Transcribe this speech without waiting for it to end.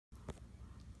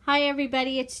Hi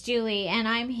everybody, it's Julie and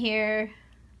I'm here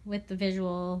with the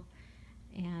visual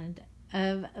and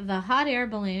of the hot air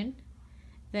balloon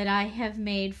that I have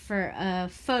made for a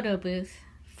photo booth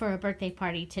for a birthday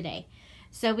party today.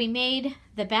 So we made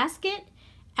the basket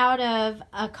out of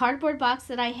a cardboard box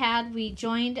that I had. We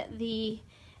joined the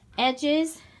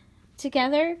edges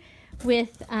together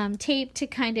with tape to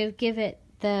kind of give it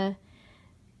to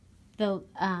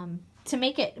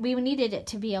make it, we needed it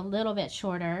to be a little bit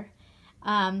shorter.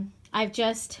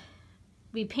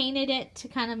 We painted it to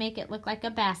kind of make it look like a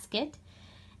basket,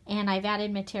 and I've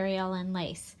added material and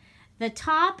lace. The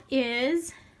top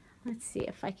is, let's see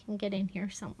if I can get in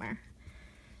here somewhere.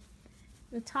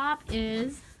 The top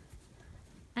is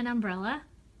an umbrella.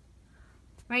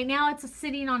 Right now it's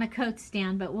sitting on a coat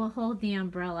stand, but we'll hold the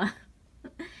umbrella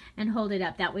and hold it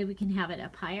up. That way we can have it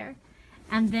up higher.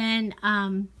 And then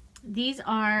these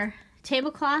are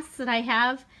tablecloths that I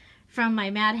have from my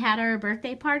Mad Hatter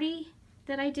birthday party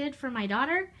that I did for my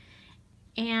daughter.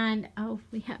 And oh,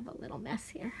 we have a little mess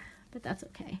here, but that's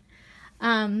okay.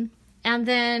 And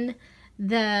then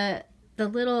the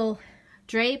little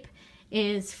drape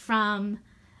is from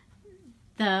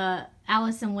the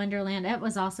Alice in Wonderland. It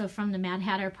was also from the Mad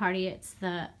Hatter party. It's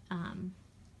the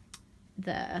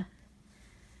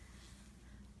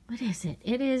what is it?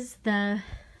 It is the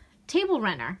table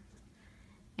runner.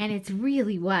 And it's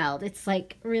really wild. It's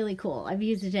like really cool. I've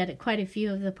used it at quite a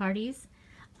few of the parties.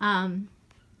 And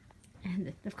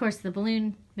of course the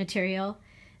balloon material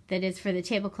that is for the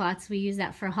tablecloths, we use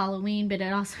that for Halloween, but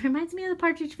it also reminds me of the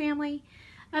Partridge Family.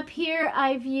 Up here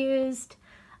I've used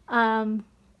an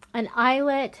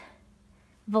eyelet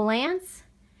valance.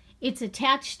 It's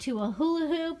attached to a hula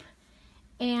hoop,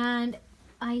 and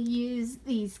I use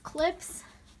these clips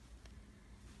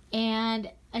and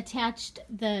attached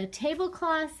the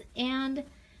tablecloth and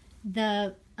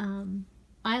the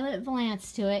eyelet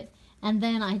valance to it, and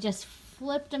then I just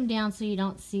flipped them down so you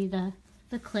don't see the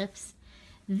clips.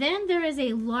 Then there is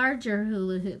a larger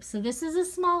hula hoop. So this is a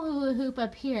small hula hoop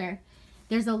up here.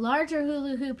 There's a larger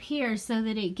hula hoop here so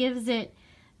that it gives it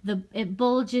it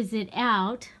bulges it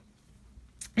out,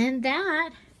 and that,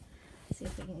 let's see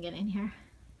if we can get in here,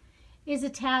 is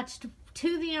attached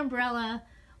to the umbrella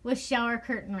with shower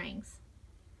curtain rings.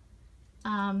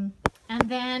 And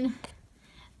then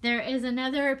there is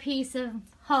another piece of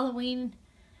Halloween.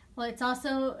 Well, it's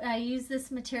also, I use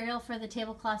this material for the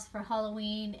tablecloths for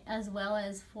Halloween as well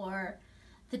as for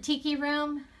the tiki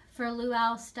room for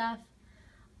luau stuff.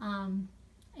 And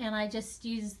I just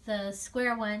used the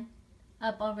square one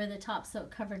up over the top so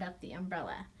it covered up the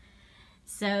umbrella.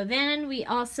 So then we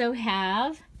also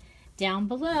have down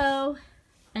below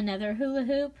another hula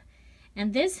hoop.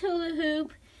 And this hula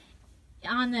hoop,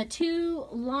 on the two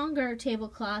longer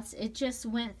tablecloths, it just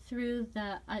went through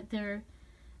they're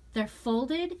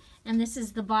folded, and this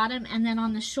is the bottom. And then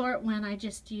on the short one, I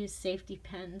just used safety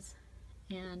pins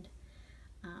and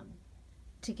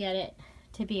to get it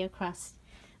to be across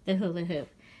the hula hoop.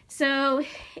 So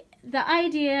the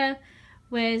idea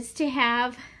was to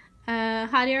have a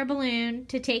hot air balloon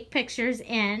to take pictures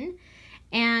in,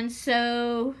 and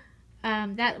so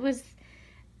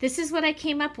this is what I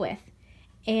came up with.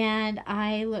 And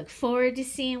I look forward to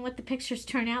seeing what the pictures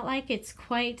turn out like. It's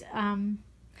quite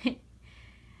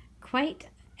quite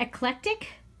eclectic,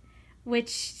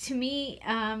 which to me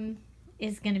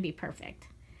is going to be perfect.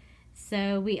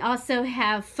 So we also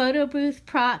have photo booth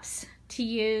props to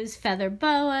use, feather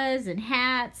boas and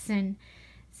hats, and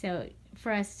so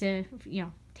for us to, you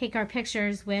know, take our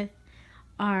pictures with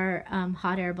our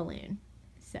hot air balloon.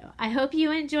 So I hope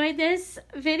you enjoyed this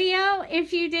video.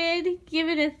 If you did, give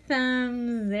it a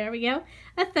thumbs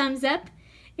up.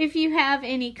 If you have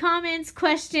any comments,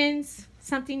 questions,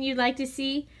 something you'd like to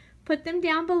see, put them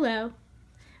down below.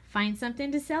 Find something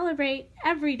to celebrate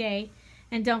every day.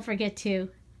 And don't forget to,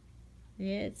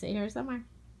 it's here somewhere,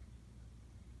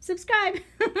 subscribe.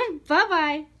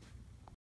 Bye-bye.